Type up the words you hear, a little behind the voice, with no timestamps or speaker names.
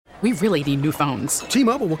We really need new phones.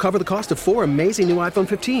 T-Mobile will cover the cost of 4 amazing new iPhone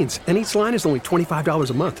 15s, and each line is only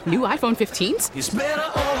 $25 a month. New iPhone 15s? It's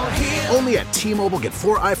better over here. Only at T-Mobile, get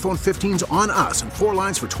 4 iPhone 15s on us and 4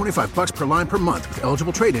 lines for $25 per line per month with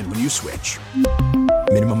eligible trade-in when you switch.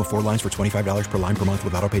 Minimum of 4 lines for $25 per line per month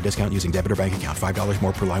with autopay discount using debit or bank account. $5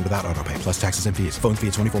 more per line without autopay, plus taxes and fees. Phone fee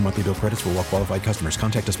at 24 monthly bill credits for well-qualified customers.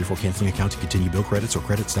 Contact us before canceling account to continue bill credits or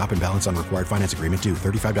credit stop and balance on required finance agreement due.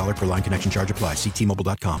 $35 per line connection charge applies. See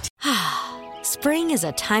T-Mobile.com. Spring is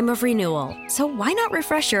a time of renewal, so why not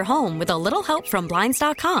refresh your home with a little help from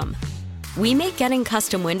Blinds.com? We make getting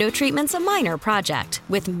custom window treatments a minor project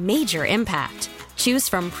with major impact. Choose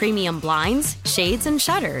from premium blinds, shades, and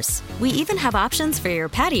shutters. We even have options for your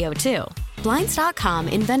patio, too. Blinds.com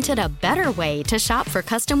invented a better way to shop for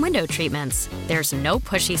custom window treatments. There's no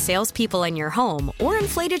pushy salespeople in your home or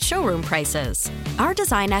inflated showroom prices. Our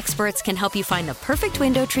design experts can help you find the perfect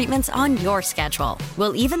window treatments on your schedule.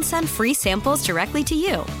 We'll even send free samples directly to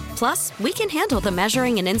you. Plus, we can handle the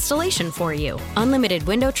measuring and installation for you. Unlimited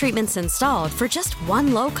window treatments installed for just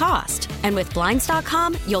one low cost. And with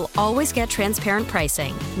Blinds.com, you'll always get transparent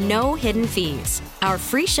pricing. No hidden fees. Our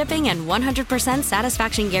free shipping and 100%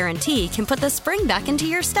 satisfaction guarantee can put the spring back into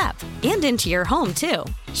your step and into your home, too.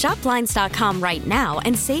 Shop Blinds.com right now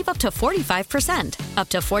and save up to 45%. Up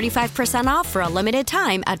to 45% off for a limited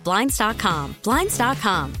time at Blinds.com.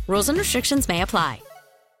 Blinds.com. Rules and restrictions may apply.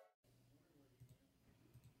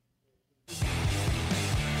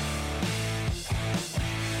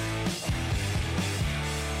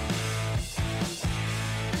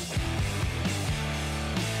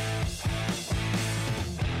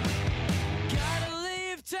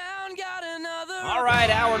 All right,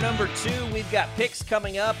 hour number 2. We've got picks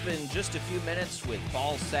coming up in just a few minutes with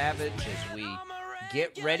Paul Savage as we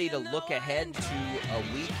get ready to look ahead to a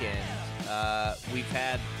weekend.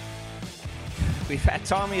 We've had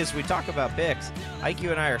Tommy as we talk about picks. Ike,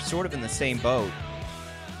 you and I are sort of in the same boat.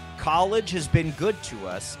 College has been good to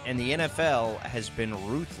us, and the NFL has been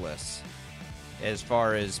ruthless as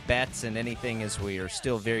far as bets and anything, as we are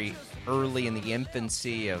still very early in the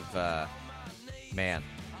infancy of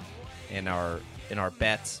in our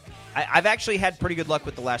bets. I've actually had pretty good luck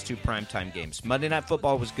with the last 2 primetime games. Monday Night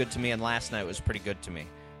Football was good to me, and last night was pretty good to me.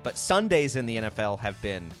 But Sundays in the NFL have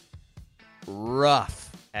been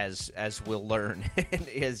rough, as we'll learn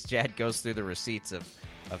as Jad goes through the receipts of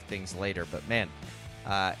things later. But, man,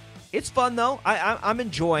 it's fun, though. I'm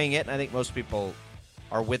enjoying it, and I think most people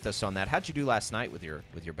are with us on that. How'd you do last night with your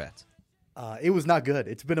bets? It was not good.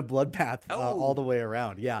 It's been a bloodbath all the way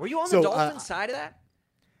around. Yeah. Were you on the Dolphins side of that?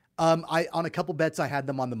 On a couple bets, I had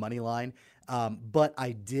them on the money line, but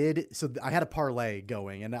I did. So I had a parlay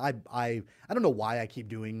going, and I don't know why I keep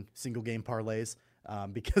doing single game parlays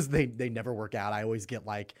because they never work out. I always get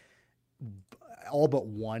like all but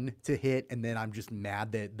one to hit, and then I'm just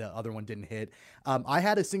mad that the other one didn't hit. I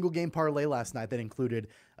had a single game parlay last night that included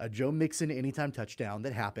a Joe Mixon anytime touchdown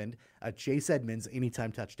that happened, a Chase Edmonds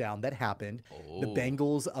anytime touchdown that happened, the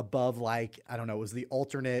Bengals above it was the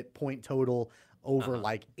alternate point total over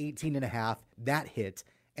 18.5, that hit,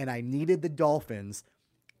 and I needed the Dolphins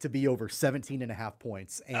to be over 17.5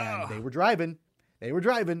 points, and they were driving,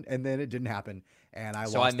 and then it didn't happen, and I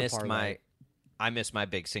lost the parlay. I missed my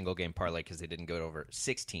big single game parlay because they didn't go over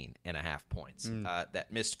 16.5 points.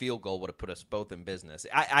 That missed field goal would have put us both in business.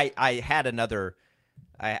 I had another.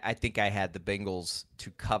 I think I had the Bengals to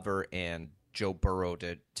cover and Joe Burrow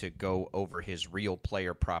to go over his real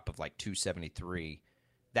player prop of like 273.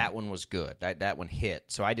 That one was good. That one hit.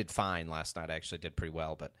 So I did fine last night. I actually did pretty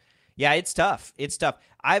well. But, yeah, it's tough. It's tough.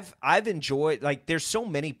 I've enjoyed – there's so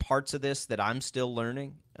many parts of this that I'm still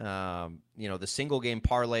learning. The single-game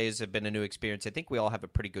parlays have been a new experience. I think we all have a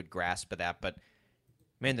pretty good grasp of that. But,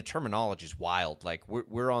 man, the terminology is wild.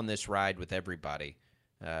 We're on this ride with everybody.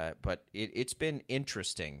 But it's been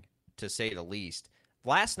interesting, to say the least.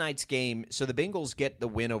 Last night's game – so the Bengals get the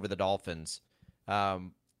win over the Dolphins.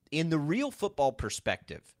 In the real football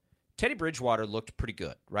perspective, Teddy Bridgewater looked pretty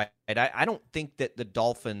good, right? I don't think that the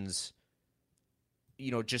Dolphins,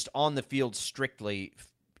 just on the field strictly,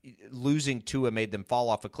 losing Tua made them fall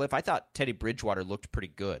off a cliff. I thought Teddy Bridgewater looked pretty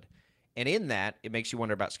good. And in that, it makes you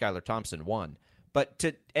wonder about Skylar Thompson, one. But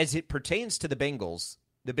as it pertains to the Bengals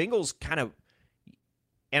kind of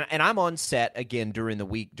 – and I'm on set again during the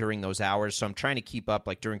week, during those hours, so I'm trying to keep up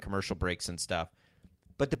during commercial breaks and stuff.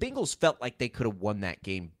 But the Bengals felt like they could have won that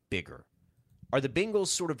game bigger. Are the Bengals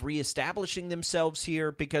sort of reestablishing themselves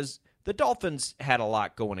here? Because the Dolphins had a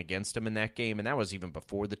lot going against them in that game, and that was even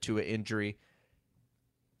before the Tua injury.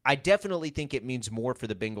 I definitely think it means more for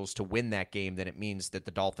the Bengals to win that game than it means that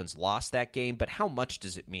the Dolphins lost that game. But how much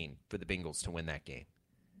does it mean for the Bengals to win that game?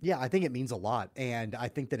 Yeah, I think it means a lot, and I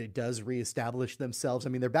think that it does reestablish themselves. I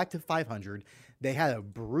mean, they're back to 500. They had a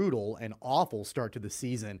brutal and awful start to the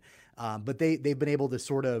season, but they've been able to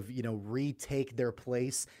sort of, retake their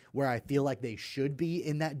place where I feel like they should be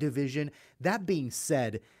in that division. That being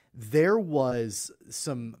said, there was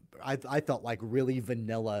some, I felt like really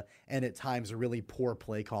vanilla and at times really poor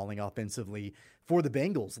play calling offensively for the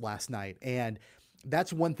Bengals last night, and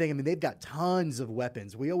that's one thing. I mean, they've got tons of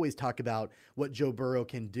weapons. We always talk about what Joe Burrow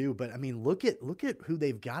can do, but I mean, look at who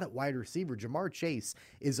they've got at wide receiver. Jamar Chase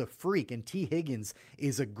is a freak, and T. Higgins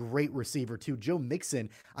is a great receiver too. Joe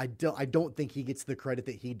Mixon, I don't think he gets the credit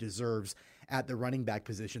that he deserves at the running back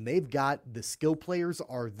position. They've got the skill players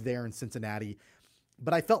are there in Cincinnati,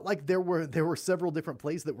 but I felt like there were several different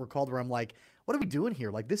plays that were called where I'm like, what are we doing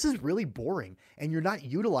here? Like, this is really boring. And you're not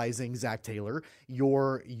utilizing Zach Taylor,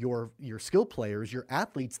 your skill players, your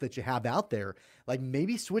athletes that you have out there. Like,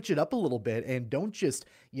 maybe switch it up a little bit and don't just,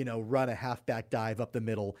 run a halfback dive up the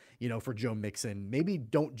middle, for Joe Mixon. Maybe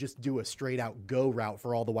don't just do a straight out go route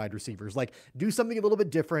for all the wide receivers. Like, do something a little bit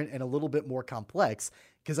different and a little bit more complex,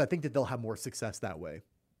 because I think that they'll have more success that way.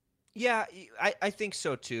 Yeah, I think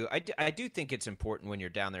so too. I do think it's important when you're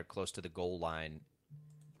down there close to the goal line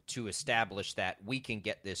to establish that we can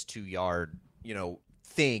get this 2-yard,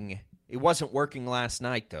 thing. It wasn't working last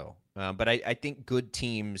night though. But I think good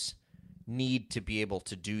teams need to be able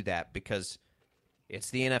to do that because it's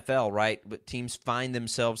the NFL, right? But teams find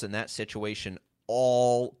themselves in that situation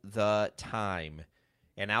all the time.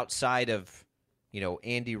 And outside of,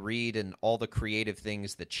 Andy Reid and all the creative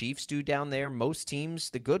things the Chiefs do down there, most teams,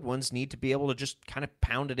 the good ones, need to be able to just kind of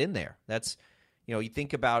pound it in there. That's, you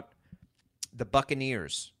think about the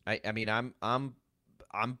Buccaneers. I mean,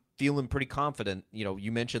 I'm feeling pretty confident.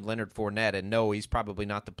 You mentioned Leonard Fournette, and no, he's probably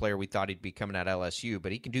not the player we thought he'd be coming out of LSU,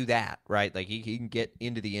 but he can do that, right? Like he can get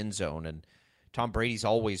into the end zone, and Tom Brady's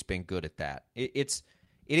always been good at that. It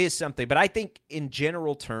is something, but I think in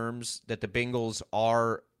general terms that the Bengals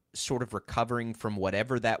are sort of recovering from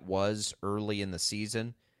whatever that was early in the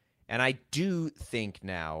season, and I do think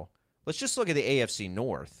now, let's just look at the AFC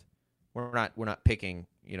North. We're not picking,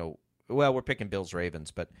 we're picking Bills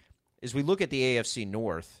Ravens, but as we look at the AFC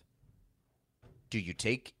North, do you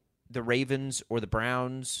take the Ravens or the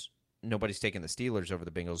Browns? Nobody's taking the Steelers over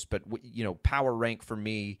the Bengals, but power rank for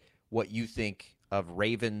me what you think of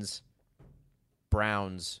Ravens,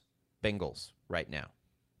 Browns, Bengals right now.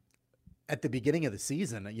 At the beginning of the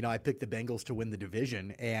season, I picked the Bengals to win the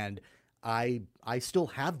division, and I still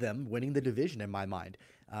have them winning the division in my mind.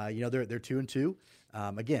 They're 2-2.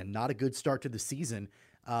 Again, not a good start to the season,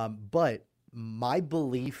 but my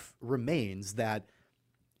belief remains that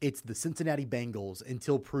it's the Cincinnati Bengals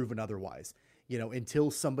until proven otherwise.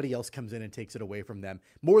 Until somebody else comes in and takes it away from them.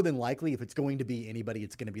 More than likely, if it's going to be anybody,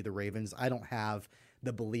 it's going to be the Ravens. I don't have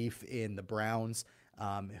the belief in the Browns.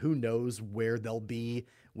 Who knows where they'll be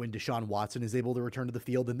when Deshaun Watson is able to return to the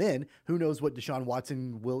field, and then who knows what Deshaun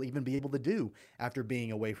Watson will even be able to do after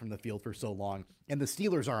being away from the field for so long. And the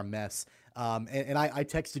Steelers are a mess. And I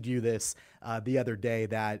texted you this the other day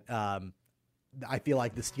that I feel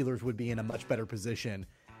like the Steelers would be in a much better position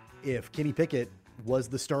if Kenny Pickett was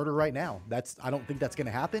the starter right now. I don't think that's going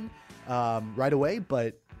to happen right away,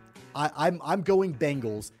 but I'm going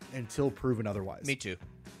Bengals until proven otherwise. Me too.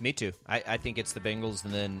 I think it's the Bengals,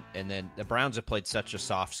 and then the Browns have played such a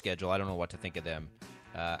soft schedule. I don't know what to think of them.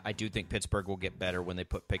 I do think Pittsburgh will get better when they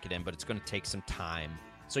put Pickett in, but it's going to take some time.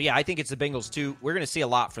 So, yeah, I think it's the Bengals, too. We're going to see a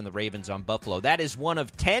lot from the Ravens on Buffalo. That is one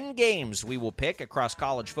of 10 games we will pick across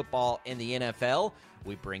college football and the NFL.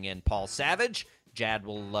 We bring in Paul Savage. Jad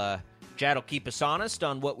will keep us honest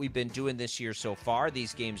on what we've been doing this year so far.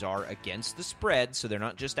 These games are against the spread, so they're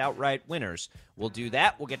not just outright winners. We'll do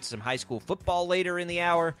that. We'll get to some high school football later in the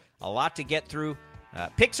hour. A lot to get through.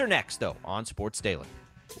 Picks are next, though, on Sports Daily.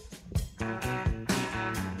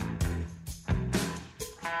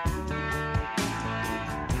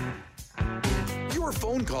 Your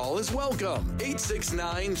phone call is welcome.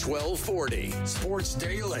 869-1240. Sports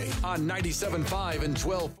Daily on 97.5 and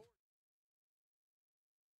 1240.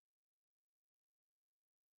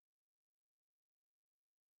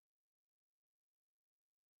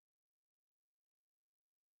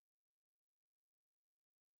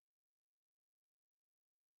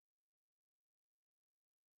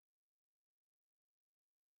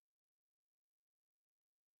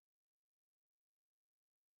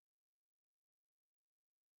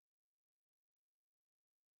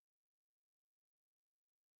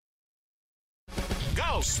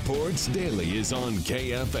 Sports Daily is on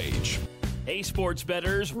KFH. Hey, sports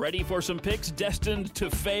bettors, ready for some picks destined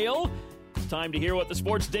to fail? It's time to hear what the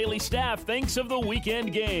Sports Daily staff thinks of the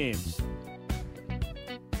weekend games.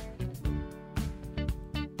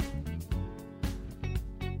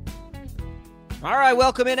 All right,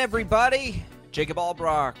 welcome in, everybody. Jacob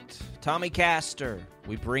Albrecht, Tommy Castor.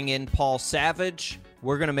 We bring in Paul Savage.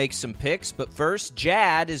 We're going to make some picks, but first,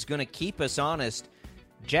 Jad is going to keep us honest.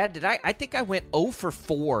 Jad, I think I went 0 for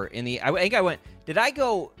 4 in the. I think I went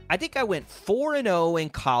 4-0 in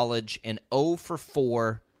college and 0 for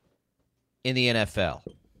 4 in the NFL.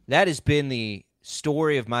 That has been the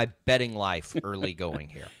story of my betting life early going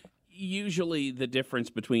here. Usually, the difference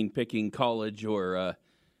between picking college or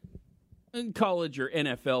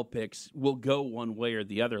NFL picks will go one way or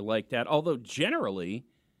the other like that. Although generally,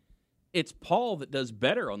 it's Paul that does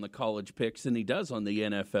better on the college picks than he does on the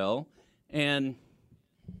NFL, and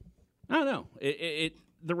I don't know.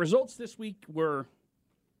 The results this week were.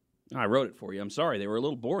 I wrote it for you. I'm sorry, they were a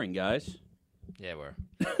little boring, guys. Yeah,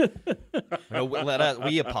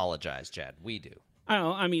 we apologize, Chad. We do.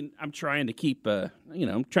 I mean, I'm trying to keep,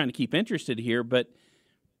 I'm trying to keep interested here, but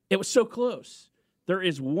it was so close. There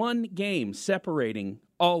is one game separating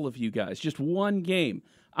all of you guys. Just one game.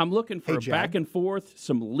 I'm looking for a back and forth,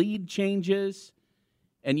 some lead changes,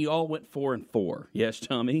 and you all went 4-4. Yes,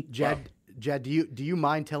 Tommy. Jad, do you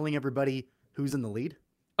mind telling everybody who's in the lead?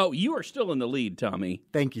 Oh, you are still in the lead, Tommy.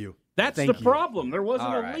 Thank you. That's the problem. There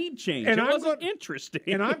wasn't a lead change. And it wasn't interesting.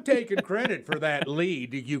 And I'm taking credit for that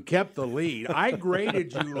lead. You kept the lead. I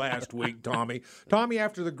graded you last week, Tommy. Tommy,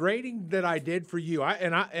 after the grading that I did for you,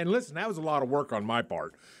 and listen, that was a lot of work on my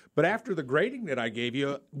part. But after the grading that I gave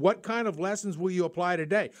you, what kind of lessons will you apply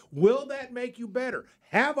today? Will that make you better?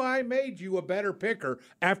 Have I made you a better picker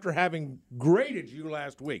after having graded you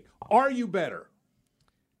last week? Are you better?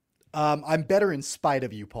 I'm better in spite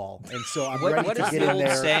of you, Paul, and so I'm ready to get in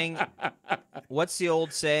there. What's the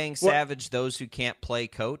old saying, Savage, those who can't play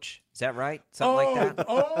coach? Is that right? Something like that?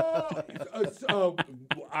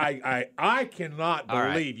 I cannot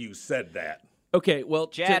believe you said that. Okay, well,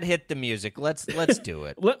 Jad, hit the music. Let's do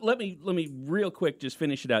it. Let me real quick just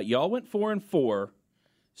finish it out. Y'all went 4-4.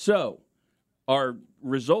 So, our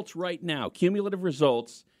results right now, cumulative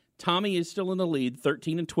results, Tommy is still in the lead,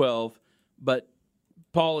 13-12, but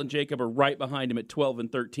Paul and Jacob are right behind him at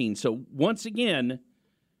 12-13. So once again,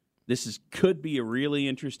 could be a really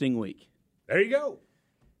interesting week. There you go.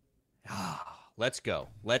 Let's go.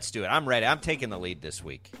 Let's do it. I'm ready. I'm taking the lead this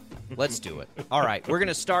week. Let's do it. All right, we're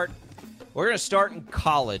gonna start. We're gonna start in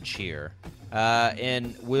college here,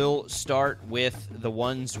 and we'll start with the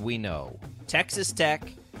ones we know: Texas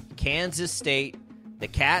Tech, Kansas State. The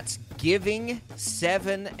Cats giving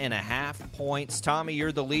 7.5 points. Tommy,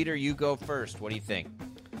 you're the leader. You go first. What do you think?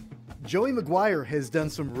 Joey McGuire has done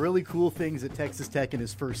some really cool things at Texas Tech in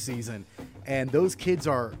his first season, and those kids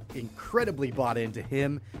are incredibly bought into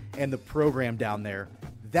him and the program down there.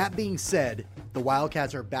 That being said, the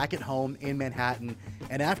Wildcats are back at home in Manhattan,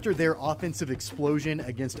 and after their offensive explosion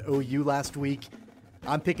against OU last week,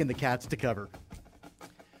 I'm picking the Cats to cover.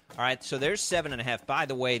 All right, so there's 7.5. By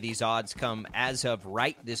the way, these odds come as of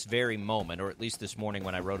right this very moment, or at least this morning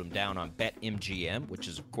when I wrote them down on BetMGM, which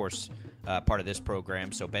is, of course, part of this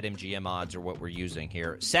program. So BetMGM odds are what we're using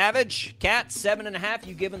here. Savage, Cats, 7.5.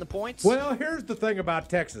 You giving the points? Well, here's the thing about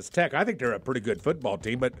Texas Tech. I think they're a pretty good football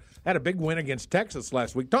team, but had a big win against Texas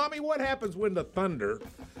last week. Tommy, what happens when the Thunder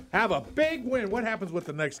have a big win? What happens with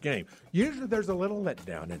the next game? Usually there's a little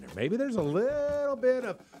letdown in there. Maybe there's a little bit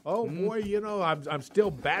of, boy, I'm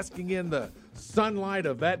still basking in the sunlight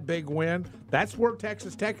of that big win. That's where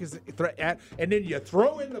Texas Tech is at. And then you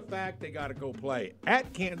throw in the fact they got to go play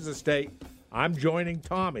at Kansas State. I'm joining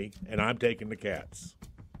Tommy, and I'm taking the Cats.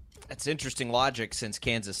 That's interesting logic since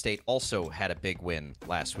Kansas State also had a big win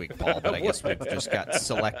last week, Paul, but I guess we've just got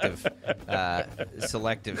selective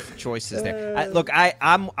choices there.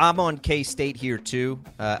 I'm on K-State here too.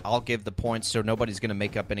 I'll give the points so nobody's going to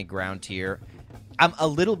make up any ground here. I'm a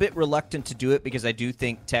little bit reluctant to do it because I do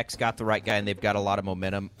think Tech's got the right guy and they've got a lot of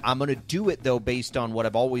momentum. I'm going to do it, though, based on what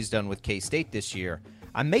I've always done with K-State this year.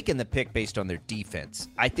 I'm making the pick based on their defense.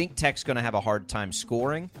 I think Tech's going to have a hard time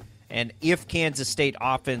scoring. And if Kansas State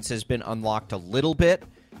offense has been unlocked a little bit,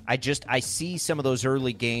 I see some of those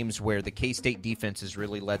early games where the K-State defense has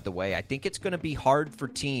really led the way. I think it's going to be hard for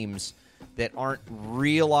teams that aren't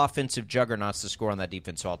real offensive juggernauts to score on that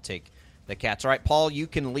defense, so I'll take the Cats. All right, Paul, you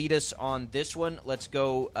can lead us on this one. Let's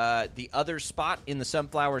go the other spot in the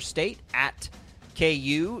Sunflower State at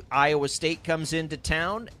KU. Iowa State comes into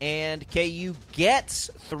town, and KU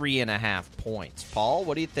gets 3.5 points. Paul,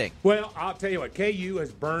 what do you think? Well, I'll tell you what, KU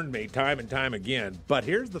has burned me time and time again. But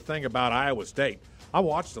here's the thing about Iowa State. I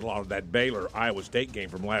watched a lot of that Baylor-Iowa State game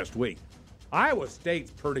from last week. Iowa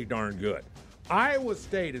State's pretty darn good. Iowa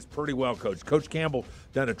State is pretty well coached. Coach Campbell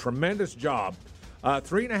done a tremendous job.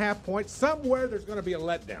 3.5 points. Somewhere there's going to be a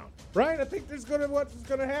letdown, right? I think what's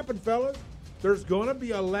going to happen, fellas. there's going to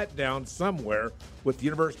be a letdown somewhere with the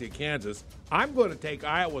University of Kansas. I'm going to take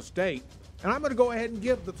Iowa State, and I'm going to go ahead and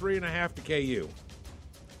give the 3.5 to KU.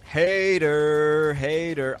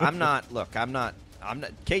 Hater. I'm not.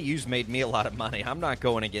 KU's made me a lot of money. I'm not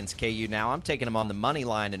going against KU now. I'm taking them on the money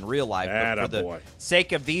line in real life. But for the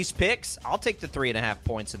sake of these picks, I'll take the 3.5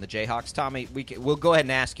 points in the Jayhawks. Tommy, we'll go ahead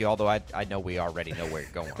and ask you, although I know we already know where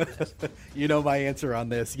you're going with this. You know my answer on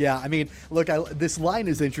this. Yeah, I mean, look, this line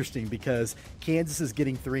is interesting because Kansas is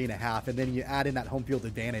getting 3.5, and then you add in that home field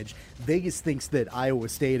advantage. Vegas thinks that Iowa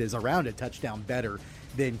State is around a touchdown better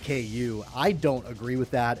than KU. I don't agree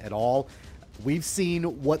with that at all. We've seen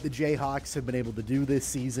what the Jayhawks have been able to do this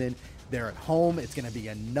season. They're at home. It's going to be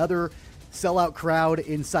another sellout crowd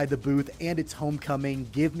inside the booth, and it's homecoming.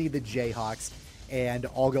 Give me the Jayhawks, and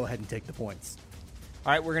I'll go ahead and take the points.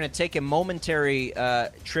 All right, we're going to take a momentary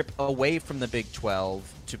trip away from the Big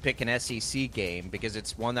 12 to pick an SEC game because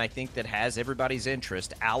it's one I think that has everybody's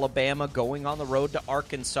interest. Alabama going on the road to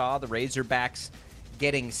Arkansas. The Razorbacks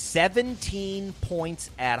getting 17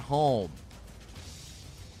 points at home.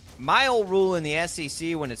 My old rule in the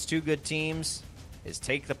SEC when it's two good teams is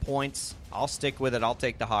take the points. I'll stick with it. I'll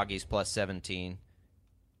take the Hoggies plus 17.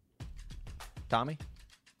 Tommy?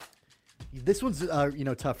 This one's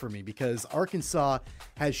tough for me because Arkansas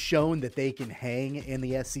has shown that they can hang in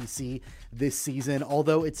the SEC this season.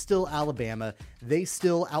 Although it's still Alabama, they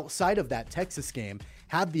still, outside of that Texas game,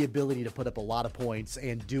 have the ability to put up a lot of points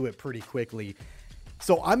and do it pretty quickly.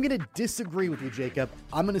 So I'm going to disagree with you, Jacob.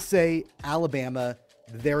 I'm going to say Alabama.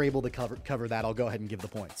 They're able to cover that. I'll go ahead and give the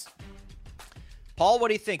points. Paul, what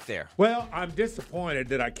do you think there? Well, I'm disappointed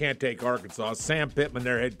that I can't take Arkansas. Sam Pittman,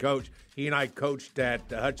 their head coach, he and I coached at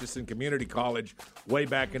Hutchinson Community College way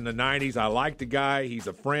back in the 90s. I like the guy. He's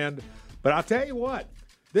a friend. But I'll tell you what,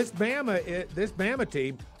 this Bama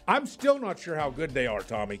team, I'm still not sure how good they are,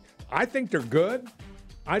 Tommy. I think they're good.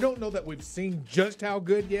 I don't know that we've seen just how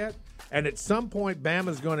good yet. And at some point,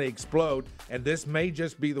 Bama's going to explode, and this may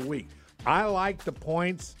just be the week. I like the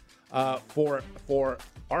points for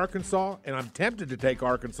Arkansas, and I'm tempted to take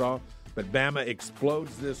Arkansas, but Bama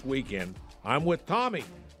explodes this weekend. I'm with Tommy,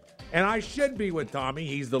 and I should be with Tommy.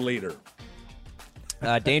 He's the leader.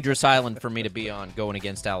 Dangerous island for me to be on going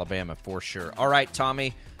against Alabama for sure. All right,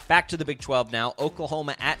 Tommy, back to the Big 12 now.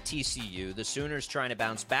 Oklahoma at TCU. The Sooners trying to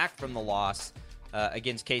bounce back from the loss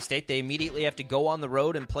against K-State. They immediately have to go on the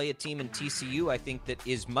road and play a team in TCU, I think, that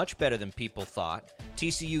is much better than people thought.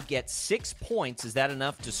 TCU gets 6 points. Is that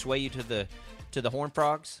enough to sway you to the Horned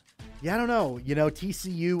Frogs? Yeah, I don't know.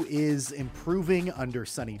 TCU is improving under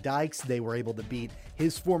Sonny Dykes. They were able to beat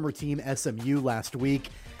his former team, SMU, last week.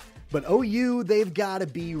 But OU, they've got to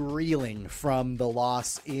be reeling from the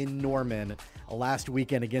loss in Norman last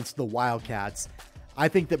weekend against the Wildcats. I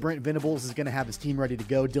think that Brent Venables is going to have his team ready to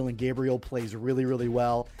go. Dylan Gabriel plays really, really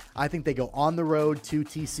well. I think they go on the road to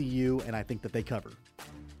TCU, and I think that they cover.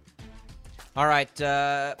 All right,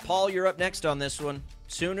 Paul, you're up next on this one.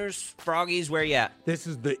 Sooners, Froggies, where you at? This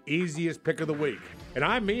is the easiest pick of the week, and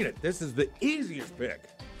I mean it. This is the easiest pick.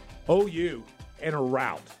 OU and a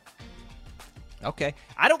rout. Okay.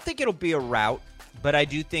 I don't think it'll be a rout, but I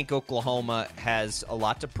do think Oklahoma has a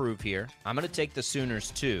lot to prove here. I'm going to take the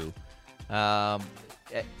Sooners, too. I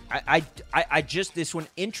just, this one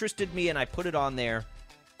interested me, and I put it on there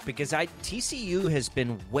because TCU has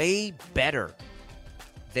been way better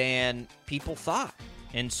than people thought.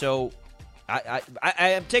 And so I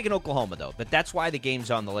am taking Oklahoma, though, but that's why the game's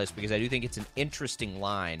on the list, because I do think it's an interesting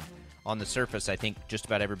line. On the surface, I think just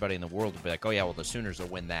about everybody in the world would be like, oh, yeah, well, the Sooners will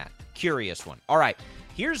win that. Curious one. All right,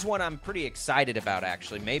 here's one I'm pretty excited about,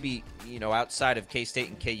 actually. Maybe, outside of K-State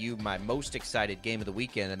and KU, my most excited game of the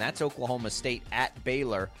weekend, and that's Oklahoma State at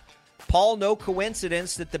Baylor. Paul, no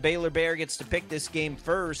coincidence that the Baylor Bear gets to pick this game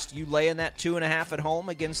first. You laying that 2.5 at home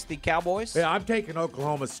against the Cowboys? Yeah, I'm taking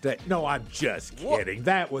Oklahoma State. No, I'm just kidding. What?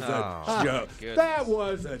 That was a joke. That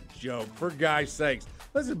was a joke, for guys' sakes.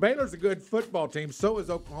 Listen, Baylor's a good football team. So is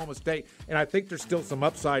Oklahoma State. And I think there's still some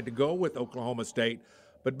upside to go with Oklahoma State.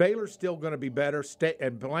 But Baylor's still going to be better.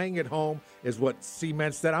 And playing at home is what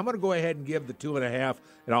cements that. I'm going to go ahead and give the 2.5,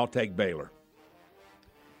 and I'll take Baylor.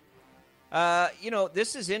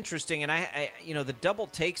 This is interesting. And I the double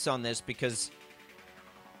takes on this because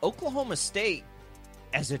Oklahoma State,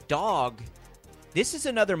 as a dog, this is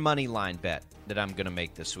another money line bet that I'm going to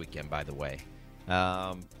make this weekend, by the way.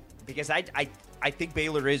 Because I think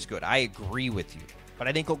Baylor is good. I agree with you. But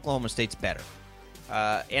I think Oklahoma State's better.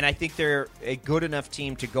 And I think they're a good enough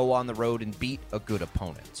team to go on the road and beat a good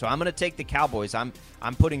opponent. So I'm going to take the Cowboys. I'm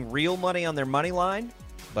putting real money on their money line.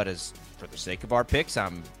 But for the sake of our picks,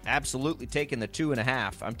 I'm absolutely taking the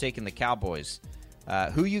 2.5. I'm taking the Cowboys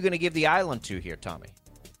Who are you going to give the island to here, Tommy?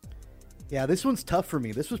 Yeah, this one's tough for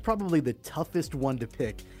me. This was probably the toughest one to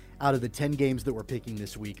pick out of the 10 games that we're picking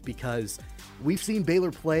this week because we've seen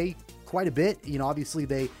Baylor play quite a bit. You know, obviously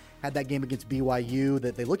they had that game against BYU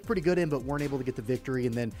that they looked pretty good in but weren't able to get the victory.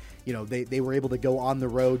 And then, you know, they were able to go on the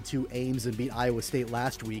road to Ames and beat Iowa State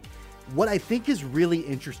last week. What I think is really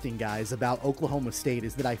interesting, guys, about Oklahoma State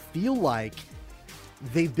is that I feel like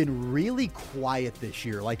they've been really quiet this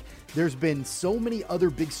year. Like, there's been so many other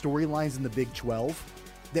big storylines in the Big 12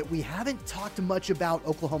 that we haven't talked much about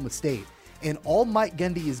Oklahoma State. And all Mike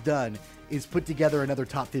Gundy has done is put together another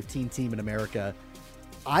top 15 team in America.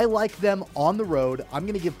 I like them on the road. I'm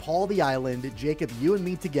going to give Paul the island. Jacob, you and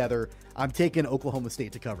me together. I'm taking Oklahoma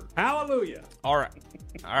State to cover. Hallelujah. All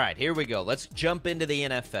right, here we go. Let's jump into the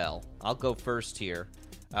NFL. I'll go first here.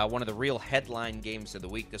 One of the real headline games of the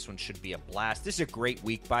week. This one should be a blast. This is a great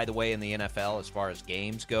week, by the way, in the NFL as far as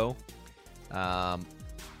games go.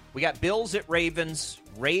 We got Bills at Ravens.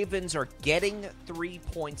 Ravens are getting 3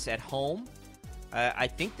 points at home. I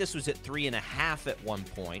think this was at 3.5 at one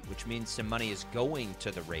point, which means some money is going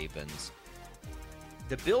to the Ravens.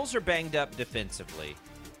 The Bills are banged up defensively,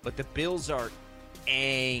 but the Bills are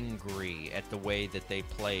angry at the way that they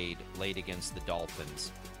played late against the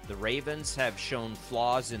Dolphins. The Ravens have shown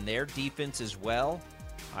flaws in their defense as well.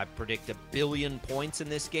 I predict 1 billion points in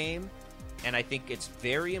this game. And I think it's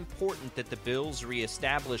very important that the Bills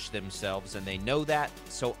reestablish themselves, and they know that.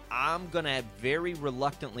 So I'm going to very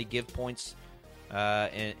reluctantly give points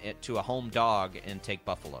to a home dog and take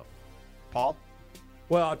Buffalo. Paul?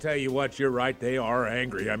 Well, I'll tell you what, you're right. They are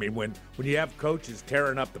angry. I mean, when you have coaches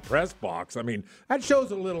tearing up the press box, I mean, that shows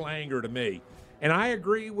a little anger to me. And I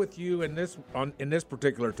agree with you in this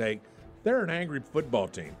particular take. They're an angry football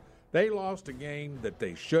team. They lost a game that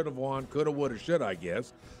they should have won, could have, would have, should, I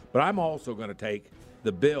guess. But I'm also going to take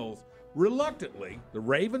the Bills reluctantly. The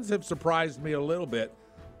Ravens have surprised me a little bit,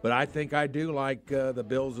 but I think I do like the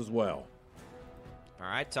Bills as well. All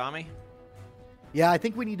right, Tommy? Yeah, I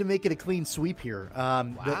think we need to make it a clean sweep here.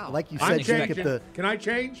 Wow. Like you said, Jacob, Can I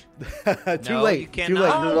change? too late. You Too late.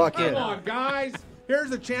 cannot. You're locked in. Come on, guys.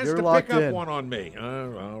 Here's a chance You're to locked pick up in. one on me. All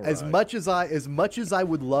right. As much as I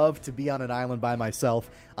would love to be on an island by myself,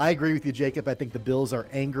 I agree with you, Jacob. I think the Bills are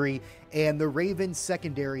angry, and the Ravens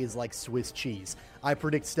secondary is like Swiss cheese. I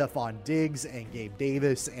predict Stephon Diggs and Gabe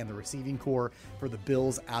Davis and the receiving core for the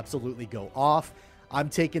Bills absolutely go off. I'm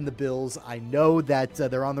taking the Bills. I know that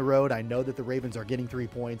they're on the road. I know that the Ravens are getting 3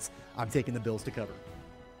 points. I'm taking the Bills to cover.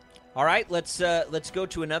 All right, let's go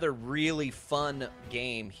to another really fun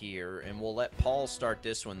game here, and we'll let Paul start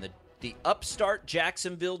this one. The upstart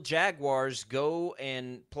Jacksonville Jaguars go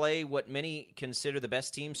and play what many consider the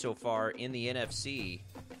best team so far in the NFC,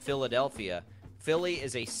 Philadelphia. Philly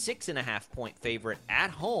is a 6.5-point favorite at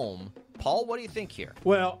home. Paul, what do you think here?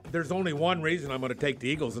 Well, there's only one reason I'm going to take the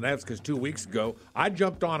Eagles, and that's because 2 weeks ago I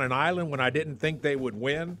jumped on an island when I didn't think they would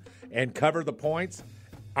win and cover the points.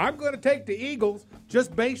 I'm going to take the Eagles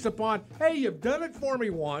just based upon, hey, you've done it for me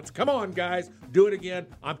once. Come on, guys. Do it again.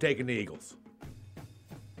 I'm taking the Eagles.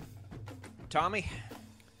 Tommy?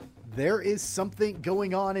 There is something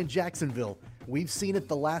going on in Jacksonville. We've seen it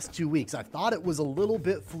the last 2 weeks. I thought it was a little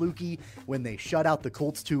bit fluky when they shut out the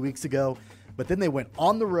Colts 2 weeks ago, but then they went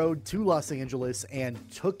on the road to Los Angeles and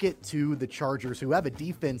took it to the Chargers, who have a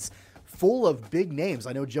defense full of big names.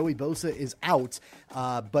 I know Joey Bosa is out,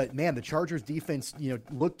 but man, the Chargers defense,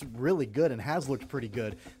 looked really good and has looked pretty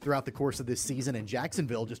good throughout the course of this season. And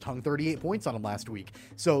Jacksonville just hung 38 points on them last week.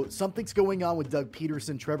 So something's going on with Doug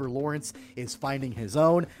Peterson. Trevor Lawrence is finding his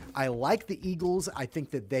own. I like the Eagles. I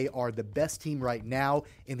think that they are the best team right now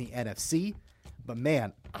in the NFC. But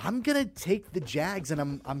man, I'm gonna take the Jags,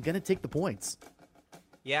 and I'm gonna take the points.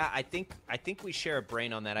 Yeah, I think we share a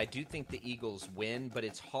brain on that. I do think the Eagles win, but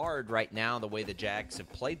it's hard right now the way the Jags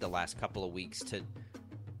have played the last couple of weeks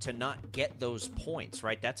to not get those points,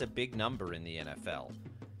 right? That's a big number in the NFL.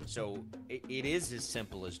 So it is as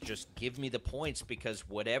simple as just give me the points, because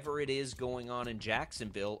whatever it is going on in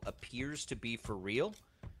Jacksonville appears to be for real.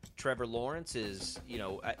 Trevor Lawrence is,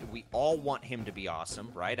 we all want him to be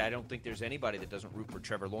awesome, right? I don't think there's anybody that doesn't root for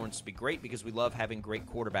Trevor Lawrence to be great, because we love having great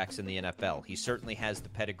quarterbacks in the NFL. He certainly has the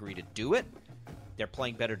pedigree to do it. They're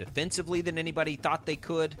playing better defensively than anybody thought they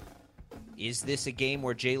could. Is this a game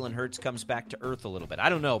where Jalen Hurts comes back to earth a little bit? I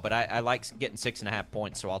don't know, but I like getting 6.5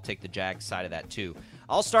 points, so I'll take the Jags side of that too.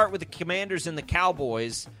 I'll start with the Commanders and the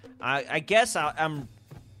Cowboys. I guess I'm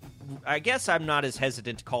not as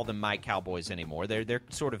hesitant to call them my Cowboys anymore. They're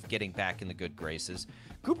sort of getting back in the good graces.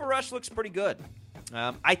 Cooper Rush looks pretty good.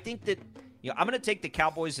 I think that I'm going to take the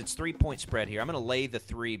Cowboys. It's 3-point spread here. I'm going to lay the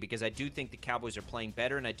 3 because I do think the Cowboys are playing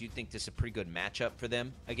better, and I do think this is a pretty good matchup for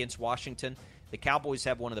them against Washington. The Cowboys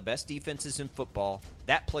have one of the best defenses in football.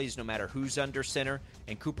 That plays no matter who's under center,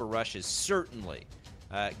 and Cooper Rush is certainly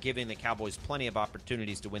giving the Cowboys plenty of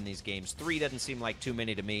opportunities to win these games. 3 doesn't seem like too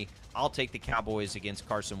many to me. I'll take the Cowboys against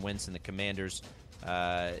Carson Wentz and the Commanders.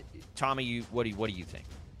 Tommy, what do you think?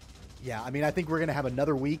 Yeah, I mean, I think we're going to have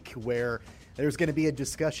another week where there's going to be a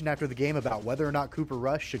discussion after the game about whether or not Cooper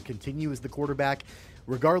Rush should continue as the quarterback.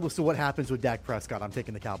 Regardless of what happens with Dak Prescott, I'm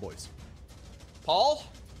taking the Cowboys. Paul,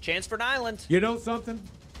 Chanceford Island. You know something?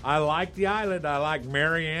 I like the island. I like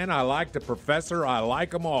Marianne. I like the professor. I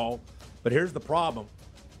like them all. But here's the problem.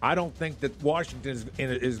 I don't think that Washington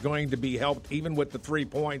is going to be helped even with the 3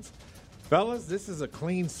 points. Fellas, this is a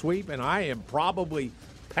clean sweep, and I am probably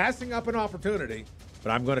passing up an opportunity, but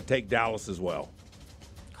I'm going to take Dallas as well.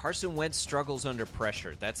 Carson Wentz struggles under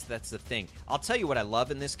pressure. That's the thing. I'll tell you what I love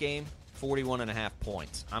in this game, 41.5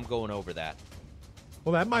 points. I'm going over that.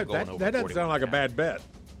 Well, that doesn't sound like a bad bet.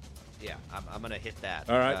 Yeah, I'm going to hit that.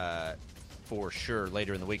 All right. For sure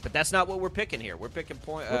later in the week. But that's not what we're picking here. We're picking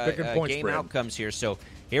point game spread. Outcomes here. So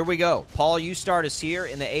here we go. Paul, you start us here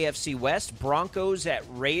in the AFC West. Broncos at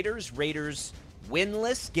Raiders. Raiders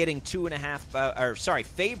winless, getting favored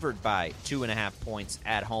by 2.5 points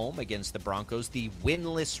at home against the Broncos. The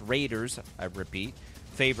winless Raiders, I repeat,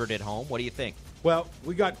 favored at home. What do you think? Well,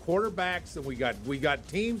 we got quarterbacks and we got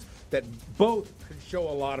teams that both can show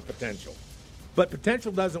a lot of potential. But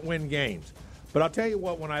potential doesn't win games. But I'll tell you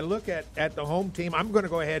what, when I look at the home team, I'm going to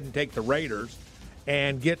go ahead and take the Raiders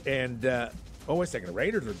and wait a second, the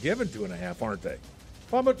Raiders are given 2.5, aren't they?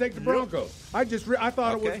 Well, I'm going to take the Broncos. I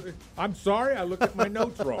thought it was. I'm sorry, I looked at my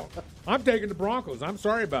notes wrong. I'm taking the Broncos. I'm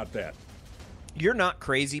sorry about that. You're not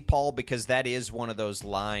crazy, Paul, because that is one of those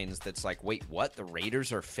lines that's like, wait, what? The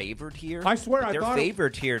Raiders are favored here? I swear, but they're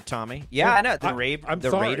favored here, Tommy. Yeah, I know. The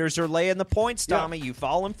Raiders are laying the points, Tommy. Yeah. You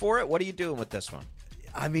falling for it? What are you doing with this one?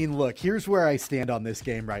 I mean, look, here's where I stand on this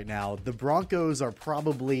game right now. The Broncos are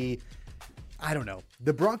probably, I don't know,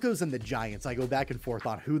 the Broncos and the Giants. I go back and forth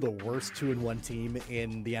on who the worst 2-1 team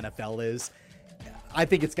in the NFL is. I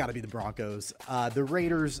think it's got to be the Broncos. The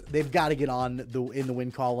Raiders, they've got to get in the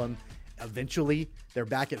win column eventually. They're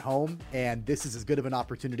back at home, and this is as good of an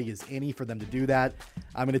opportunity as any for them to do that.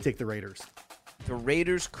 I'm going to take the Raiders. The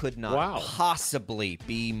Raiders could not possibly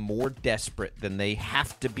be more desperate than they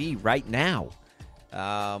have to be right now.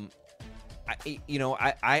 I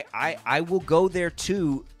will go there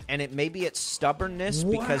too, and maybe it's stubbornness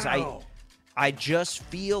because I just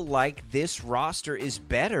feel like this roster is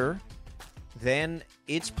better than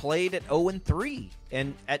it's played at 0-3,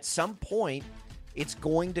 and at some point it's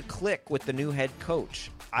going to click with the new head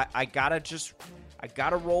coach. I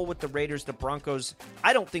gotta roll with the Raiders. The Broncos,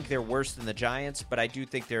 I don't think they're worse than the Giants, but I do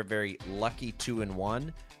think they're very lucky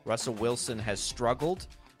 2-1. Russell Wilson has struggled.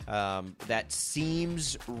 That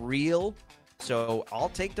seems real. So I'll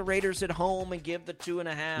take the Raiders at home and give the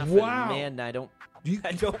 2.5. Wow. And man, I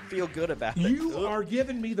don't feel good about it. You are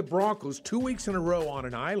giving me the Broncos 2 weeks in a row on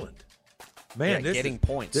an island. Man, getting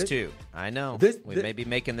points too. I know. We may be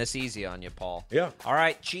making this easy on you, Paul. Yeah. All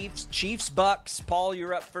right, Chiefs, Bucks. Paul,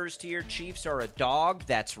 you're up first here. Chiefs are a dog.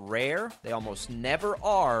 That's rare. They almost never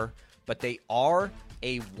are, but they are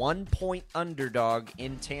a 1-point underdog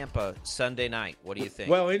in Tampa Sunday night. What do you think?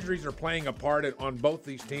 Well, injuries are playing a part on both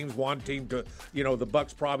these teams. One team the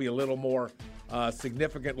Bucks probably a little more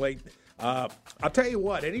significantly. I'll tell you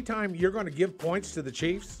what, anytime you're going to give points to the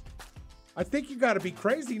Chiefs, I think you got to be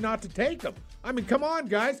crazy not to take them. I mean, come on,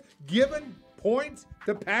 guys. Giving points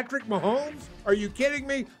to Patrick Mahomes? Are you kidding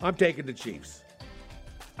me? I'm taking the Chiefs.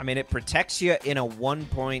 I mean, it protects you in a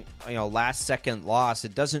 1-point, last-second loss.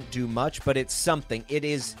 It doesn't do much, but it's something. It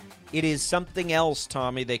is something else,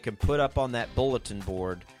 Tommy, they can put up on that bulletin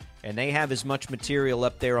board, and they have as much material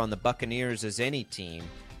up there on the Buccaneers as any team.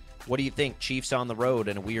 What do you think, Chiefs on the road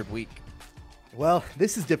in a weird week? Well,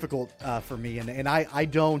 this is difficult for me, and I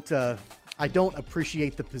don't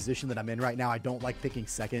appreciate the position that I'm in right now. I don't like picking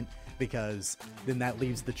second because then that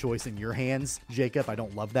leaves the choice in your hands, Jacob. I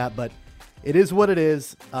don't love that, but it is what it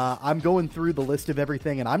is. I'm going through the list of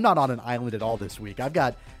everything, and I'm not on an island at all this week. I've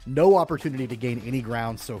got no opportunity to gain any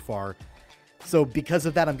ground so far. So because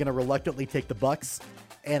of that, I'm going to reluctantly take the Bucks,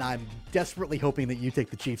 and I'm desperately hoping that you take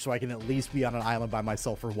the Chiefs so I can at least be on an island by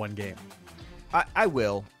myself for one game. I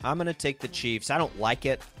will. I'm going to take the Chiefs. I don't like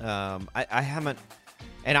it. I haven't,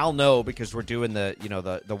 and I'll know because we're doing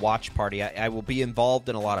the watch party. I will be involved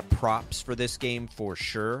in a lot of props for this game for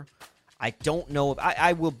sure. I don't know if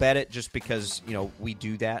I will bet it just because we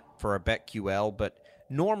do that for our BetQL, but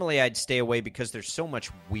Normally, I'd stay away because there's so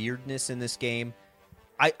much weirdness in this game.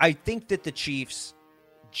 I think that the Chiefs,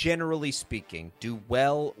 generally speaking, do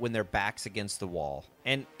well when their back's against the wall.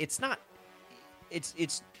 And it's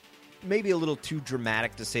maybe a little too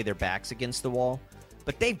dramatic to say their back's against the wall,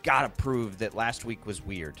 but they've got to prove that last week was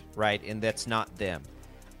weird, right? And that's not them.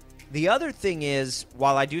 The other thing is,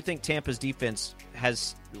 while I do think Tampa's defense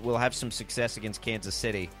will have some success against Kansas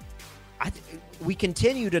City, we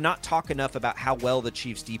continue to not talk enough about how well the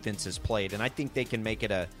Chiefs' defense has played, and I think they can make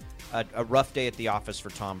it a rough day at the office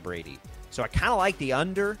for Tom Brady. So I kind of like the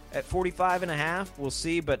under at 45.5. We'll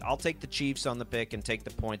see, but I'll take the Chiefs on the pick and take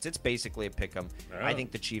the points. It's basically a pick 'em. Yeah. I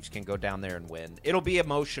think the Chiefs can go down there and win. It'll be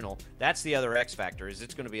emotional. That's the other X factor, is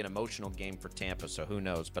it's going to be an emotional game for Tampa, so who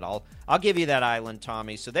knows. But I'll give you that island,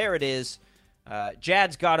 Tommy. So there it is.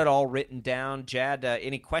 Jad's got it all written down. Jad,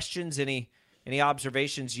 any questions, any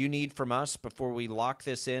observations you need from us before we lock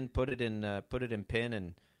this in, put it in pen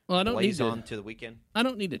and blaze on to the weekend? I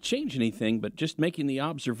don't need to change anything, but just making the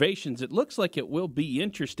observations, it looks like it will be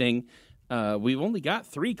interesting. We've only got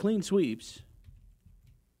 3 clean sweeps.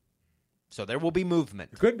 So there will be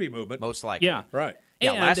movement. Could be movement. Most likely. Yeah. Right.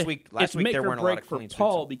 Yeah, And last week it's make there or weren't a break lot of clean for sweeps.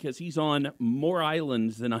 Paul because he's on more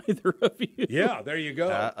islands than either of you. Yeah, there you go.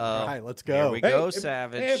 All right, let's Here go. we go,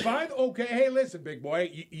 Savage. Hey, listen, big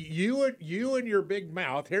boy. You and your big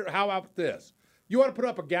mouth. Here, how about this? You want to put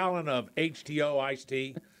up a gallon of HTO iced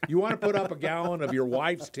tea? You want to put up a gallon of your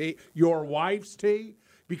wife's tea?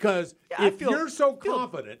 Because you're so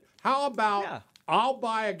confident, how about I'll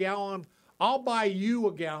buy you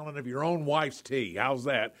a gallon of your own wife's tea. How's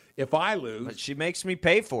that? If I lose, But she makes me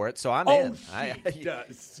pay for it, so I'm in. She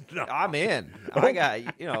does. No. I'm in. I got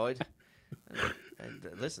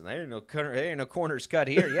listen, there ain't no corners cut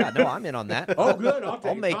here. Yeah, no, I'm in on that. Oh, good.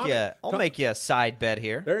 I'll make you a side bet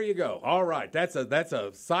here. There you go. All right, that's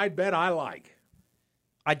a side bet I like.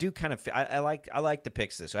 I do kind of. I like the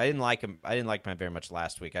picks this. I didn't like them. I didn't like mine very much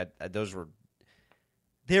last week. Those were.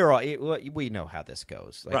 They're all. We know how this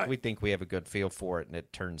goes. Like, right. We think we have a good feel for it, and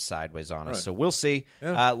it turns sideways on us. Right. So we'll see.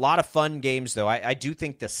 Yeah. A lot of fun games, though. I do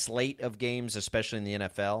think the slate of games, especially in the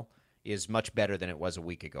NFL, is much better than it was a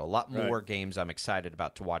week ago. A lot more games I'm excited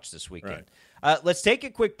about to watch this weekend. Right. Let's take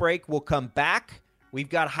a quick break. We'll come back. We've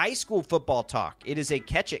got high school football talk. It is a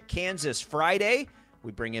Catch It Kansas Friday.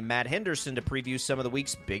 We bring in Matt Henderson to preview some of the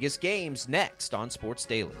week's biggest games next on Sports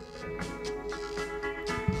Daily.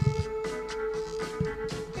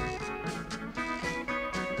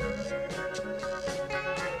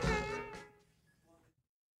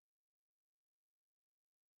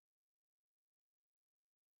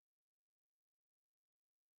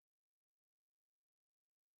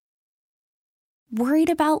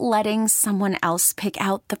 Worried about letting someone else pick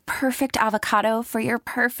out the perfect avocado for your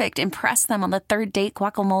perfect impress them on the third date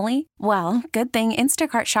guacamole? Well, good thing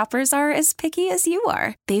Instacart shoppers are as picky as you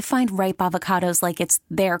are. They find ripe avocados like it's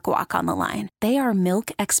their guac on the line. They are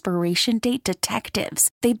milk expiration date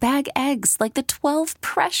detectives. They bag eggs like the 12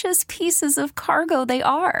 precious pieces of cargo they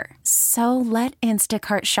are. So let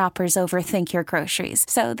Instacart shoppers overthink your groceries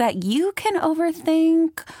so that you can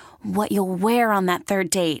overthink what you'll wear on that third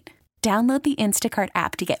date. Download the Instacart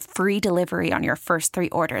app to get free delivery on your first 3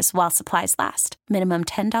 orders while supplies last. Minimum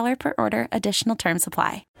 $10 per order. Additional terms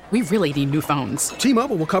apply. We really need new phones.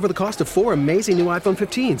 T-Mobile will cover the cost of 4 amazing new iPhone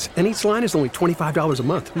 15s, and each line is only $25 a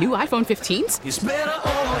month. New iPhone 15s? It's better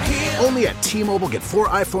over here. Only at T-Mobile, get 4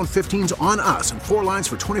 iPhone 15s on us and 4 lines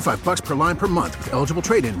for $25 per line per month with eligible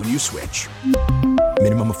trade-in when you switch.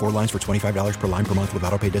 Minimum of 4 lines for $25 per line per month with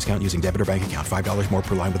autopay discount using debit or bank account. $5 more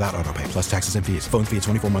per line without autopay, plus taxes and fees. Phone fee at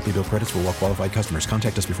 24 monthly bill credits for well-qualified customers.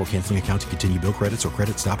 Contact us before canceling account to continue bill credits or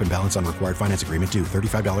credit stop and balance on required finance agreement due.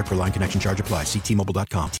 $35 per line connection charge applies. See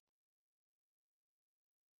T-Mobile.com.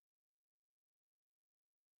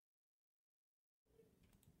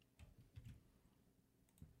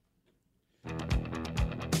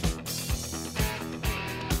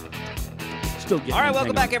 Still getting All right,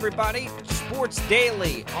 welcome hanging. back, everybody. Sports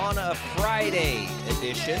Daily on a Friday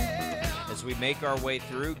edition as we make our way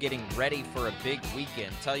through getting ready for a big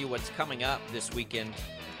weekend. Tell you what's coming up this weekend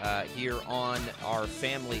here on our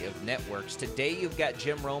family of networks. Today you've got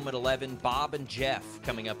Jim Rome at 11, Bob and Jeff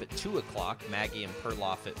coming up at 2 o'clock, Maggie and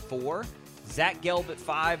Perloff at 4, Zach Gelb at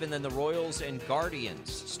 5, and then the Royals and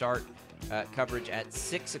Guardians start coverage at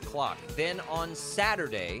 6 o'clock. Then on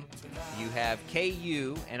Saturday, you have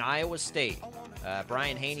KU and Iowa State.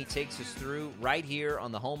 Brian Haney takes us through right here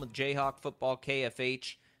on the home of Jayhawk football,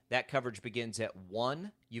 KFH. That coverage begins at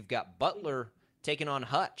 1. You've got Butler taking on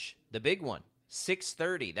Hutch, the big one,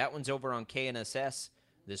 6:30. That one's over on KNSS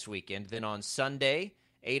this weekend. Then on Sunday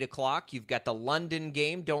 8 o'clock, you've got the London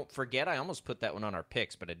game. Don't forget, I almost put that one on our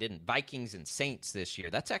picks, but I didn't. Vikings and Saints this year.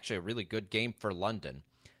 That's actually a really good game for London.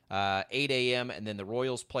 8 a.m., and then the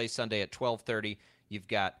Royals play Sunday at 12:30. You've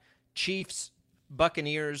got Chiefs,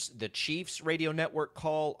 Buccaneers, the Chiefs radio network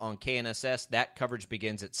call on KNSS. That coverage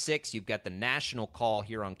begins at 6. You've got the national call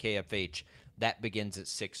here on KFH. That begins at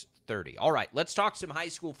 6:30. All right, let's talk some high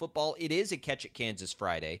school football. It is a Catch It Kansas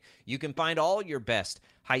Friday. You can find all your best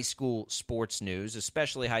high school sports news,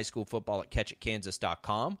 especially high school football, at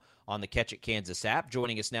catchitkansas.com on the Catch It Kansas app.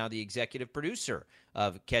 Joining us now, the executive producer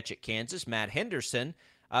of Catch It Kansas, Matt Henderson.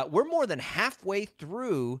 We're more than halfway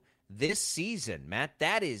through this season, Matt.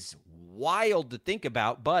 That is wild to think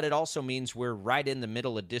about, but it also means we're right in the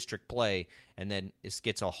middle of district play, and then this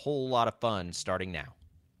gets a whole lot of fun starting now.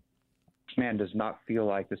 Man, does not feel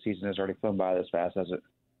like the season has already flown by this fast, has it?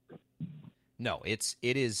 No, it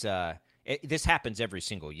is. This happens every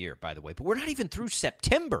single year, by the way, but we're not even through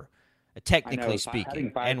September, technically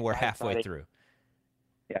speaking, and we're halfway through.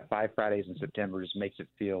 Yeah, 5 Fridays in September just makes it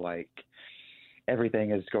feel like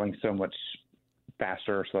everything is going so much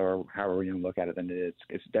faster or slower, however you look at it, than it is.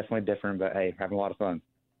 It's definitely different, but hey, having a lot of fun.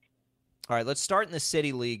 All right, let's start in the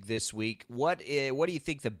City League this week. What do you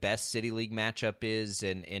think the best City League matchup is,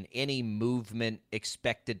 and any movement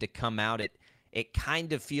expected to come out? It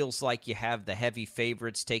kind of feels like you have the heavy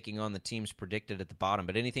favorites taking on the teams predicted at the bottom,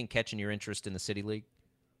 but anything catching your interest in the City League?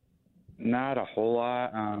 Not a whole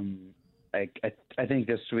lot. I think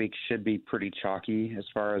this week should be pretty chalky as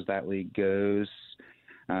far as that league goes.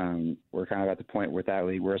 We're kind of at the point with that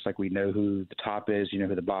league where it's like we know who the top is, you know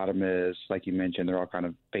who the bottom is. Like you mentioned, they're all kind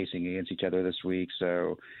of facing against each other this week.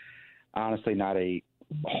 So honestly, not a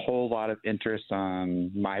whole lot of interest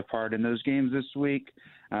on my part in those games this week.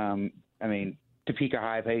 I mean, Topeka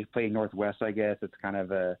High playing Northwest, I guess. It's kind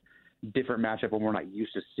of a different matchup when we're not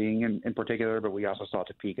used to seeing in particular, but we also saw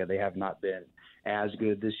Topeka. They have not been as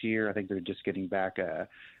good this year. I think they're just getting back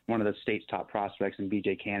one of the state's top prospects in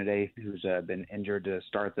BJ Canady, who's been injured to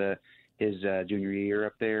start his junior year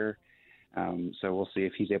up there. So we'll see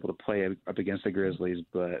if he's able to play up against the Grizzlies.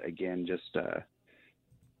 But again, just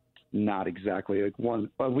not exactly like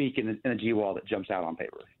a week in a G-Wall that jumps out on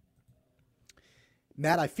paper.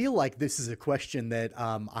 Matt, I feel like this is a question that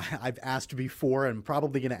I've asked before, and I'm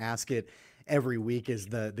probably going to ask it every week as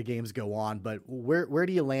the games go on. But where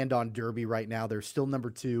do you land on Derby right now? They're still number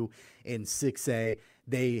 2 in 6A.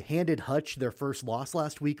 They handed Hutch their first loss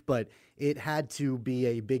last week, but it had to be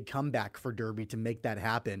a big comeback for Derby to make that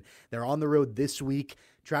happen. They're on the road this week,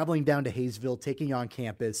 traveling down to Hayesville, taking on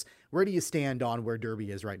campus. Where do you stand on where Derby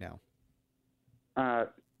is right now?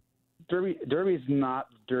 Derby's not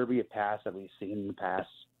Derby a pass that we've seen in the past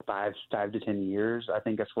 5 to 10 years. I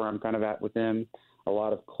think that's where I'm kind of at with them. A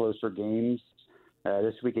lot of closer games.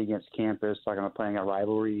 This week against campus, talking about playing a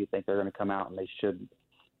rivalry, you think they're going to come out and they should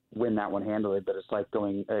win that one handily. But it's like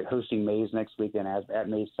hosting Mays next weekend at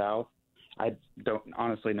Mays South. I don't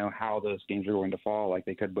honestly know how those games are going to fall. Like,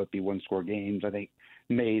 they could both be one-score games. I think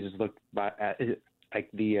Mays has looked at like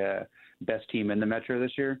the best team in the Metro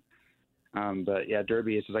this year. But yeah,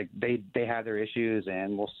 Derby is like they have their issues,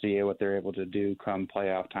 and we'll see what they're able to do come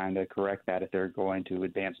playoff time to correct that if they're going to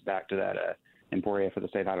advance back to that Emporia for the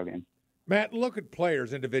state title game. Matt, look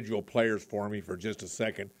at individual players for me for just a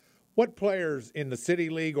second. What players in the City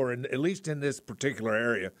League, or at least in this particular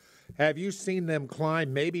area, have you seen them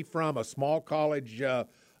climb maybe from a small college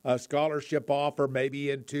scholarship offer,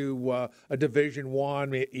 maybe into a Division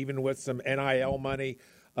I, even with some NIL money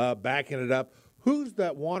backing it up? Who's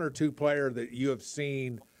that one or two player that you have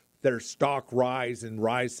seen their stock rise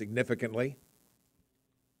significantly?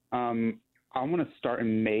 I want to start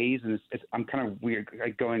in Mays, and I'm kind of weird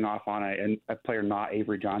going off on a player not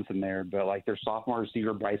Avery Johnson there, but like their sophomore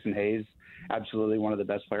receiver Bryson Hayes, absolutely one of the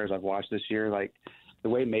best players I've watched this year. Like the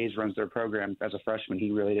way Mays runs their program as a freshman,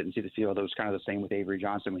 he really didn't see the field. It was kind of the same with Avery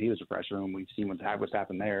Johnson when he was a freshman, and we've seen what's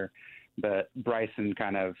happened there. But Bryson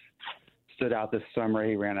kind of stood out this summer.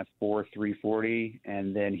 He ran a 4.340,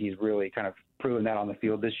 and then he's really kind of proven that on the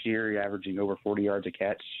field this year. He's averaging over 40 yards a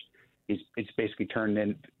catch. He's basically turned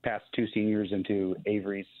in past 2 seniors into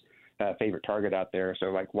Avery's favorite target out there. So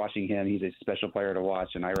like watching him, he's a special player to watch,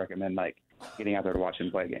 and I recommend like getting out there to watch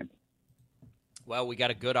him play a game. Well, we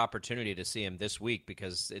got a good opportunity to see him this week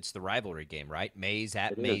because it's the rivalry game, right? Mays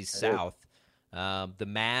at Mays South. The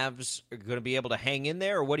Mavs are going to be able to hang in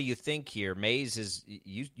there, or what do you think here? Mays is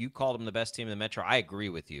you called them the best team in the Metro. I agree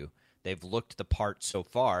with you. They've looked the part so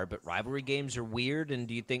far, but rivalry games are weird. And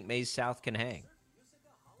do you think Mays South can hang?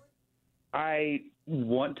 I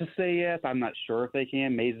want to say yes. I'm not sure if they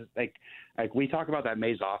can. Mays, like like we talk about that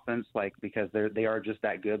Mays offense, like because they are just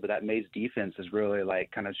that good, but that Mays defense has really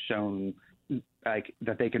like kind of shown like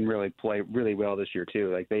that they can really play really well this year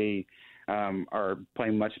too. Like they are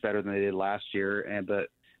playing much better than they did last year, but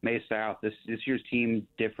Mays South, this year's team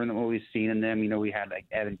different than what we've seen in them. You know, we had like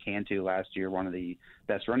Evan Cantu last year, one of the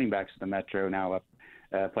best running backs of the Metro, now up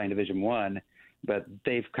playing Division I. But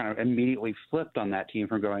they've kind of immediately flipped on that team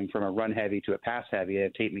from going from a run heavy to a pass heavy. They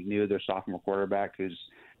have Tate McNew, their sophomore quarterback, who's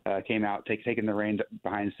came out, taken the reins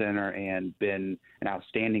behind center and been an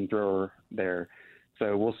outstanding thrower there.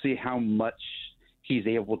 So we'll see how much he's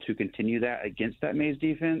able to continue that against that Mays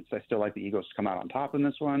defense. I still like the Eagles to come out on top in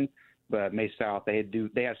this one, but Mays South, they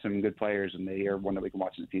have some good players, and they are one that we can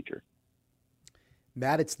watch in the future.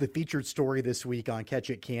 Matt, it's the featured story this week on Catch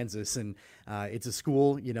It Kansas, and it's a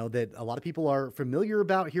school, you know, that a lot of people are familiar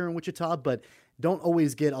about here in Wichita, but don't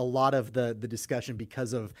always get a lot of the discussion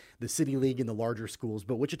because of the City League and the larger schools.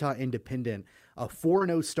 But Wichita Independent, a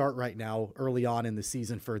 4-0 start right now early on in the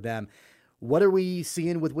season for them. What are we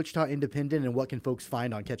seeing with Wichita Independent, and what can folks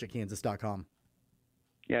find on catchitkansas.com?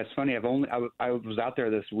 Yeah, it's funny. I was out there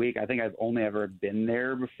this week. I think I've only ever been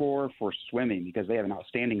there before for swimming because they have an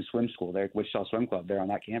outstanding swim school there, Wichita Swim Club, there on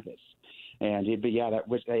that campus. But yeah, that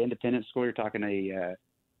independent school you're talking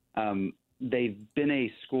they've been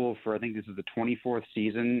a school for, I think this is the 24th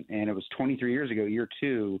season, and it was 23 years ago, year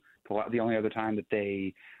 2, the only other time that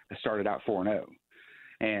they started out 4-0.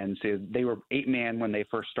 And so they were 8-man when they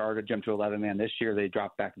first started, jumped to 11-man this year. They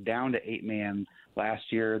dropped back down to 8-man last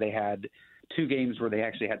year. They had 2 games where they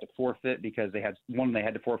actually had to forfeit because they had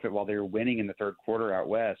to forfeit while they were winning in the third quarter out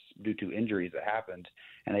west due to injuries that happened,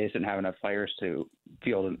 and they just didn't have enough players to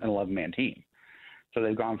field an 11-man team. So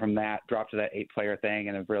they've gone from that, dropped to that 8-player thing,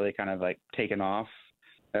 and have really kind of like taken off.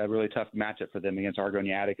 A really tough matchup for them against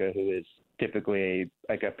Argonia Attica, who is typically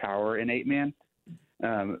a power in 8-man.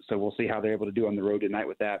 So we'll see how they're able to do on the road tonight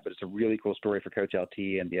with that, but it's a really cool story for Coach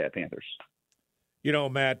LT and the Panthers. You know,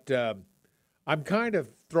 Matt, I'm kind of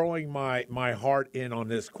throwing my heart in on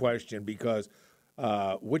this question because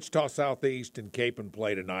Wichita Southeast and Capon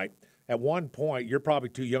play tonight. At one point, you're probably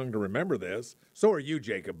too young to remember this. So are you,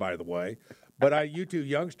 Jacob, by the way. But you two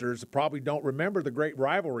youngsters probably don't remember the great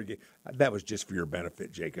rivalry game. That was just for your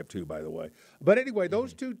benefit, Jacob, too, by the way. But anyway,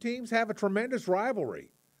 those two teams have a tremendous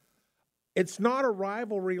rivalry. It's not a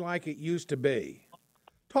rivalry like it used to be.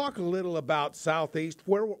 Talk a little about Southeast.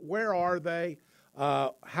 Where are they?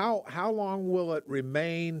 How long will it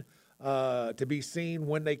remain to be seen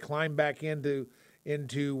when they climb back into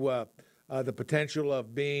the potential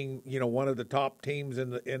of being, you know, one of the top teams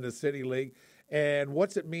in the City League? And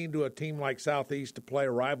what's it mean to a team like Southeast to play a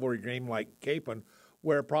rivalry game like Capon,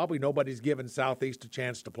 where probably nobody's given Southeast a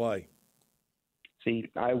chance to play? See,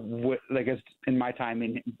 in my time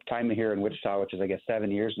here in Wichita, which is I guess 7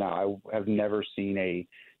 years now, I have never seen a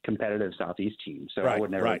competitive Southeast team. So I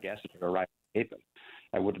would never have guessed if they were right Capon.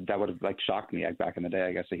 That would have shocked me back in the day,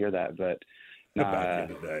 I guess, to hear that. But back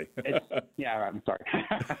in the day. Yeah, I'm sorry.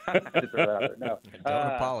 No, don't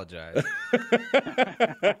apologize.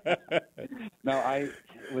 No,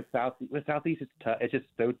 with Southeast, it's tough. It's just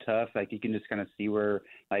so tough. Like you can just kind of see where,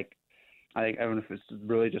 like, I don't know if it's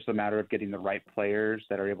really just a matter of getting the right players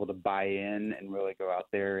that are able to buy in and really go out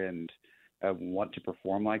there and want to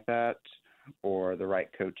perform like that, or the right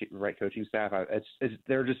coaching staff.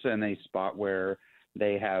 They're just in a spot where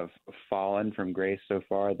they have fallen from grace so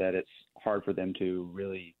far that it's hard for them to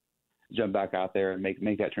really jump back out there and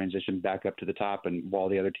make that transition back up to the top. And while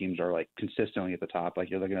the other teams are like consistently at the top, like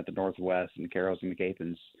you're looking at the Northwest and Carrolls and the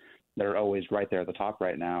Capons, they're always right there at the top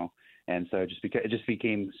right now. And so it just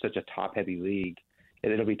became such a top-heavy league.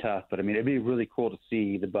 It'll be tough, but I mean, it'd be really cool to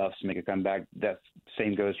see the Buffs make a comeback. That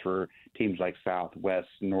same goes for teams like South, West,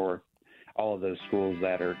 North, all of those schools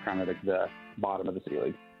that are kind of like the bottom of the City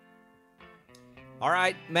League. All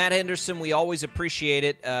right, Matt Henderson, we always appreciate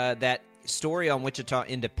it. That story on Wichita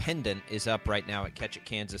Independent is up right now at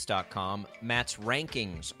catchitkansas.com. Matt's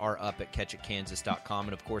rankings are up at catchitkansas.com.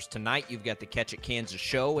 And, of course, tonight you've got the Catch It Kansas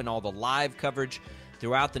show and all the live coverage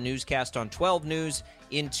throughout the newscast on 12 News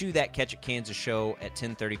into that Catch It Kansas show at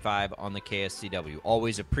 10:35 on the KSCW.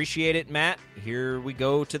 Always appreciate it, Matt. Here we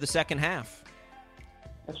go to the second half.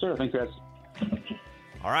 Yes, sir. Thanks, guys.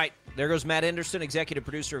 All right. There goes Matt Henderson, executive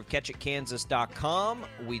producer of catchitkansas.com.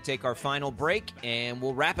 We take our final break, and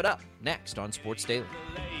we'll wrap it up next on Sports Daily.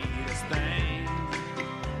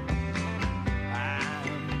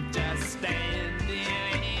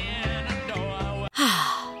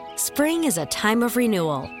 Spring is a time of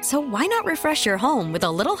renewal, so why not refresh your home with a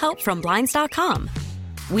little help from Blinds.com?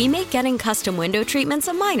 We make getting custom window treatments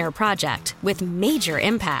a minor project with major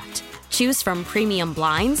impact. Choose from premium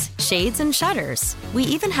blinds, shades, and shutters. We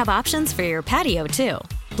even have options for your patio, too.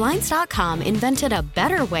 Blinds.com invented a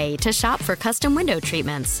better way to shop for custom window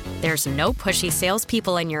treatments. There's no pushy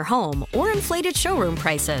salespeople in your home or inflated showroom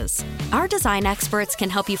prices. Our design experts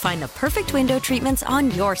can help you find the perfect window treatments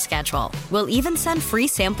on your schedule. We'll even send free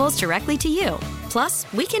samples directly to you. Plus,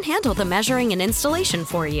 we can handle the measuring and installation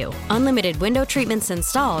for you. Unlimited window treatments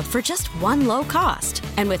installed for just one low cost.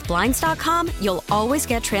 And with Blinds.com, you'll always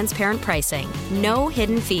get transparent pricing. No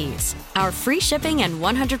hidden fees. Our free shipping and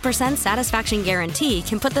 100% satisfaction guarantee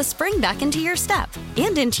can put the spring back into your step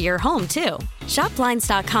and into your home, too. Shop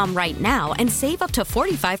Blinds.com right now and save up to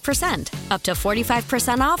 45%. Up to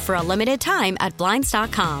 45% off for a limited time at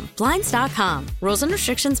Blinds.com. Blinds.com. Rules and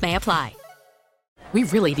restrictions may apply. We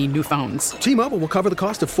really need new phones. T-Mobile will cover the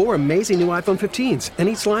cost of 4 amazing new iPhone 15s, and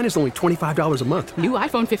each line is only $25 a month. New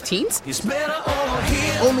iPhone 15s? It's better over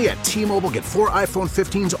here. Only at T-Mobile, get 4 iPhone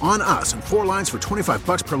 15s on us and 4 lines for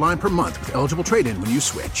 $25 per line per month with eligible trade-in when you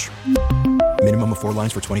switch. Minimum of 4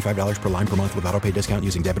 lines for $25 per line per month with autopay discount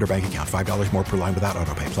using debit or bank account. $5 more per line without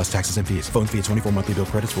autopay, plus taxes and fees. Phone fee at 24 monthly bill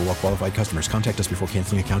credits for well-qualified customers. Contact us before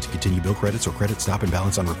canceling account to continue bill credits or credit stop and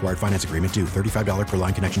balance on required finance agreement due. $35 per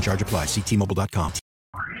line connection charge applies. See T-Mobile.com.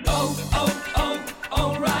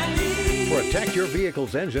 O'Reilly. Protect your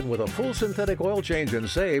vehicle's engine with a full synthetic oil change and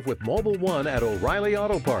save with Mobil 1 at O'Reilly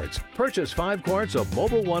Auto Parts. Purchase 5 quarts of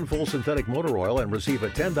Mobil 1 full synthetic motor oil and receive a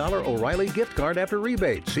 $10 O'Reilly gift card after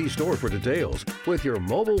rebate. See store for details. With your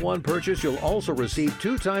Mobil 1 purchase, you'll also receive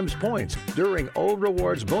 2 times points during O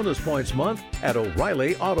Rewards Bonus Points Month at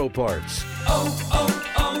O'Reilly Auto Parts.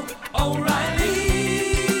 O'Reilly.